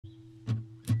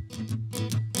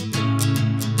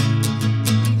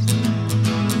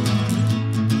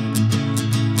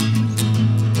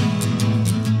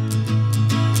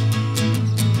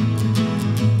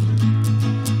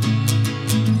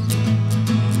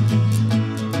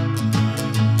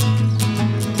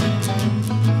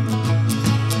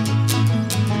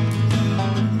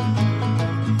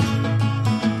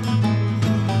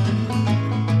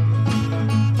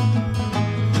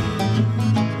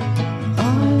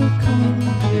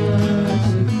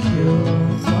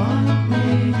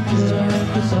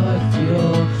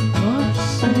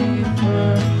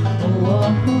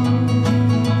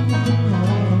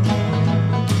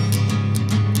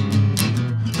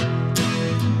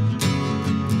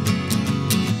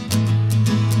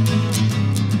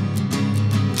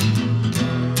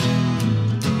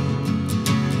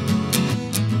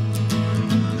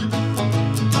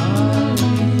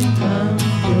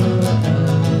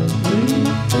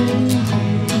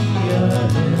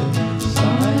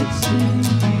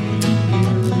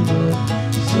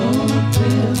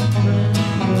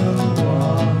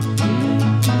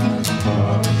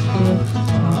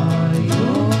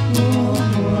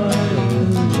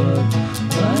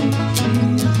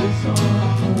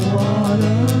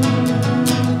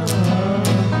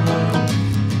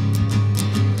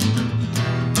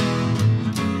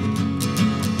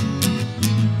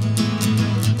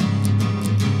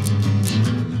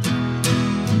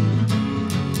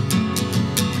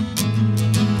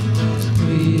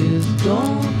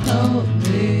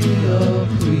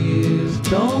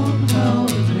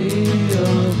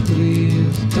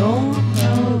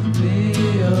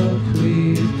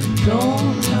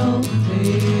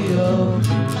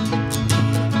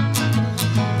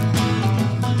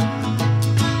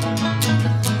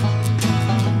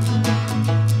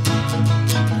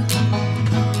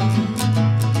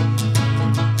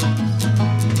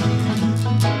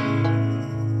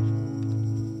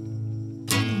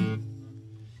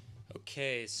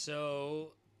Okay,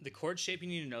 so the chord shape you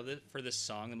need to know that for this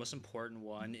song, the most important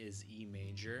one is E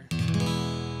major,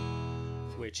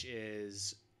 which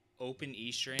is open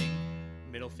E string,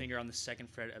 middle finger on the second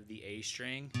fret of the A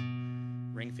string,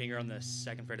 ring finger on the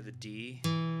second fret of the D,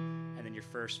 and then your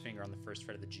first finger on the first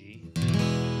fret of the G.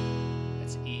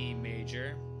 That's E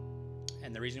major.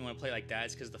 And the reason you want to play it like that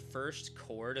is because the first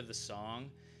chord of the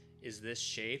song is this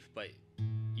shape, but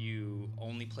you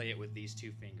only play it with these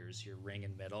two fingers, your ring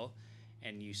and middle,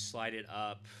 and you slide it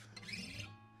up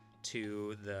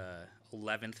to the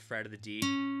 11th fret of the D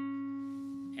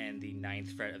and the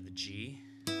 9th fret of the G.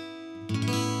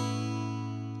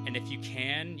 And if you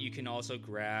can also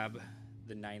grab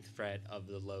the 9th fret of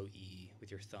the low E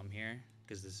with your thumb here,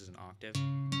 because this is an octave.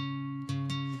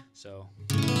 So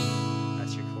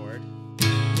that's your chord. You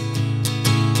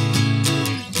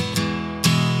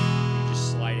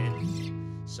just slide it.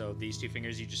 So these two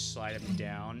fingers, you just slide them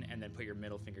down and then put your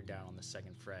middle finger down on the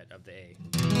second fret of the A.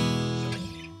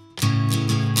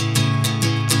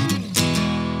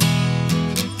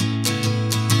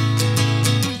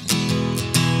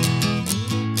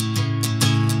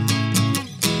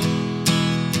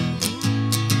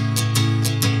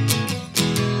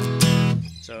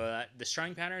 So the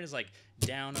strumming pattern is like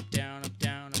down, up, down, up,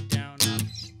 down, up, down, up,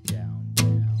 down,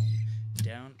 down,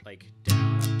 down, like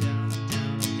down, up, down, up,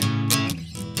 down, up,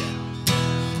 down,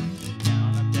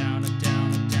 up, down, up, down, up,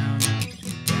 down, down,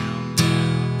 down.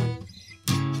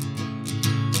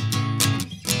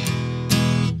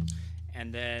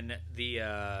 And then the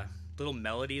little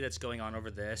melody that's going on over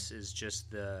this is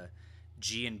just the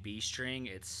G and B string.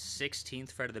 It's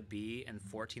 16th fret of the B and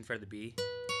 14th fret of the B.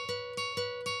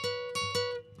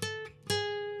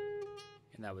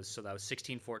 And that was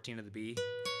 16, 14 of the B,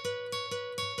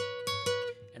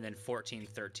 and then 14,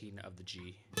 13 of the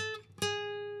G.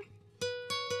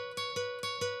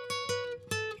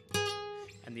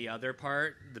 And the other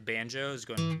part, the banjo, is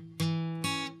going.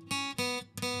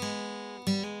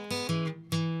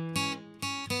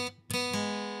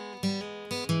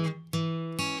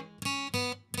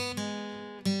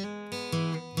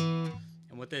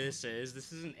 And what this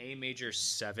is an A major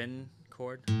 7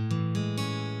 chord.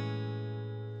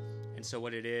 And so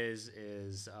what it is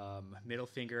middle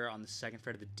finger on the second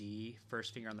fret of the D,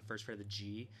 first finger on the first fret of the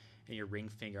G, and your ring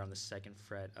finger on the second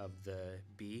fret of the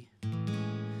B.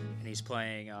 And he's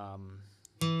playing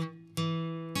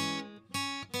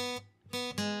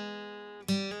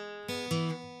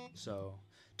so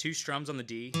 2 strums on the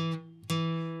D,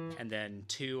 and then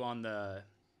 2 on the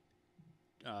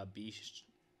B.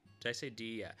 Did I say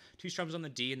D? Yeah. 2 strums on the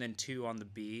D and then 2 on the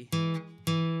B.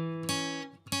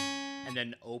 And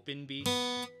then open B,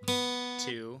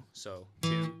 2, so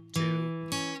 2, 2.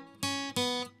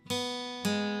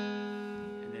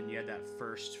 And then you have that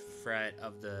first fret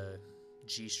of the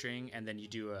G string, and then you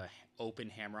do a open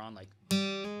hammer-on, like.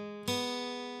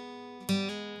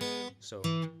 So.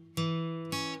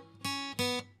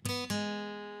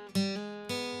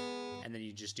 And then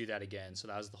you just do that again, so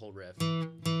that was the whole riff.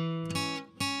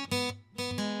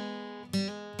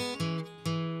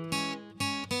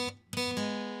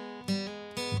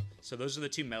 So those are the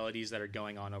 2 melodies that are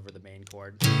going on over the main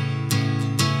chord.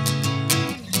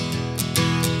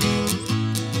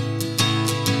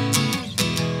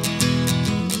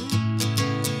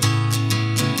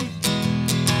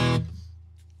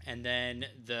 And then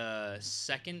the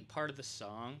second part of the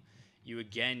song, you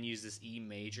again use this E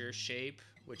major shape,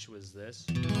 which was this.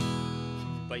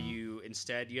 But you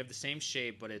have the same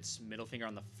shape, but it's middle finger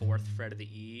on the 4th fret of the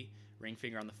E, ring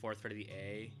finger on the 4th fret of the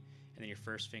A, and then your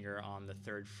first finger on the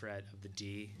 3rd fret of the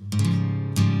D.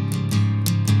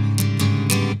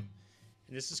 And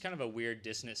this is kind of a weird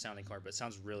dissonant sounding chord, but it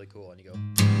sounds really cool. And you go.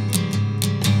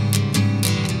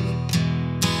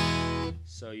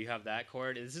 So you have that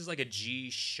chord. This is like a G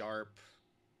sharp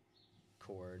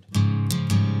chord.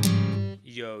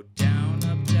 You go down,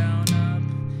 up,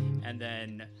 and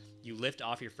then you lift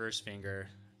off your first finger.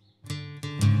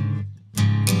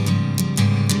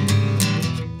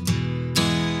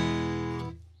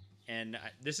 And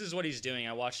this is what he's doing.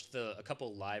 I watched a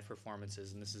couple live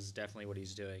performances, and this is definitely what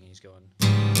he's doing. He's going.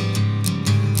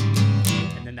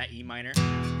 And then that E minor,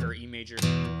 or E major.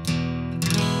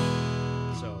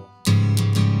 So.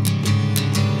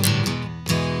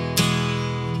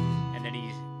 And then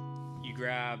you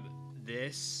grab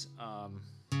this.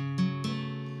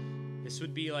 This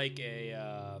would be like a.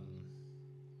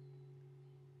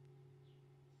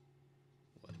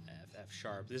 What, F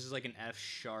sharp. This is like an F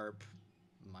sharp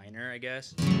minor, I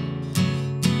guess.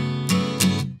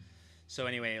 So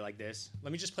anyway, like this.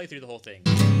 Let me just play through the whole thing.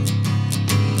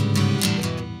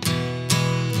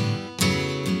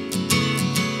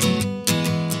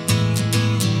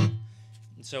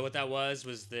 So what that was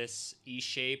this E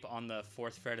shape on the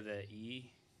 4th fret of the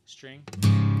E string.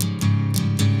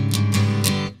 And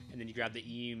then you grab the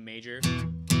E major.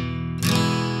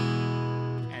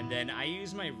 And then I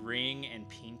use my ring and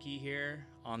pinky here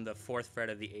on the 4th fret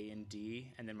of the A and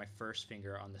D, and then my first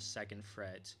finger on the 2nd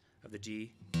fret of the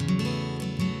G.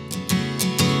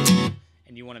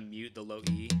 And you want to mute the low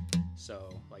E, so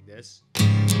like this.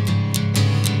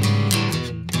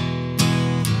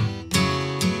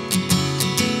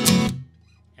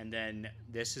 And then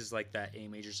this is like that A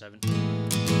major 7.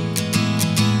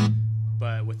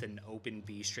 But with an open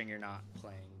B string, you're not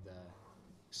playing the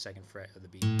 2nd fret of the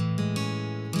B.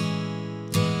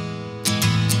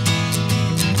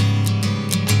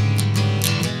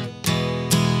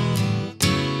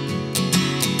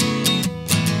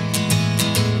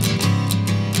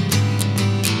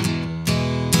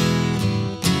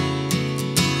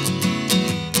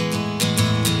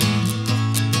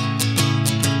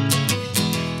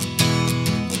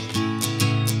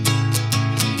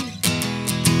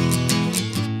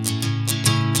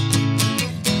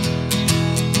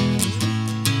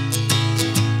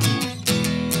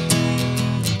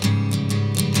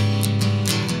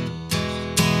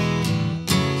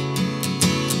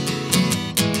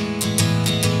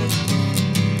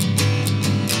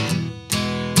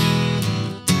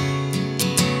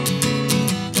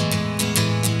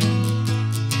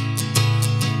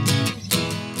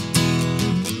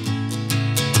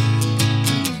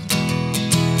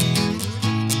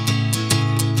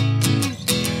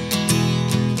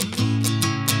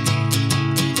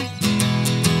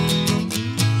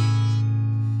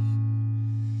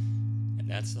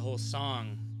 That's the whole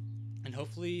song, and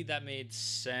hopefully that made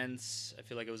sense. I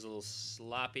feel like it was a little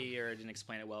sloppy or I didn't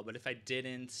explain it well, but if I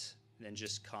didn't, then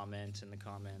just comment in the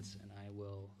comments and I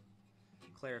will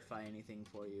clarify anything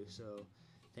for you. So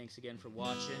thanks again for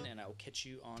watching, and I will catch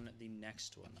you on the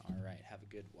next one. All right, have a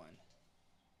good one.